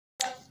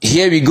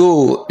Here we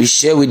go. We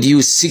share with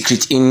you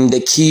secret in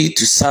the key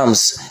to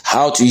Psalms,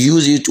 how to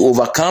use it to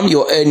overcome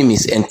your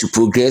enemies and to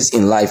progress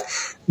in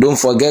life. Don't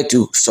forget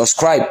to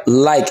subscribe,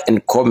 like,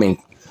 and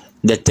comment.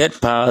 The third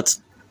part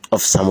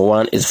of Psalm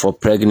 1 is for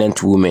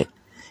pregnant women.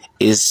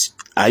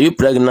 Are you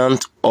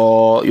pregnant,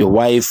 or your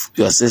wife,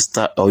 your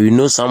sister, or you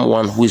know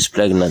someone who is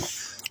pregnant?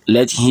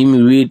 Let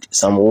him read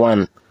Psalm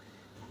 1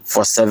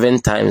 for 7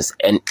 times,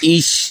 and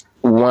each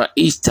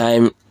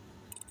time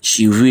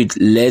she read,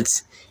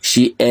 let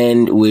she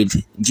end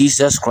with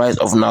Jesus Christ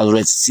of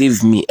Nazareth,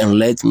 save me and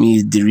let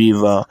me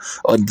deliver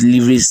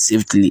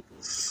safely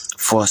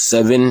for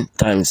 7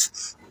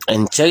 times.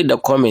 And check the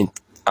comment.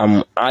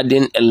 I'm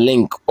adding a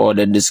link or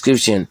the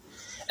description,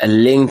 a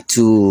link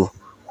to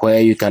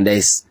where you can,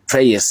 there's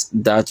prayers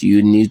that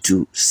you need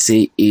to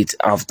say it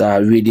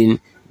after reading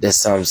the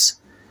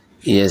Psalms.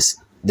 Yes,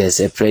 there's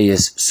a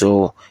prayers.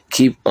 So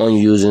keep on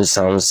using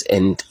Psalms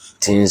and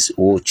things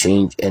will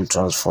change and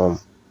transform.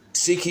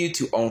 Seek you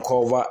to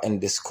uncover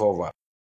and discover.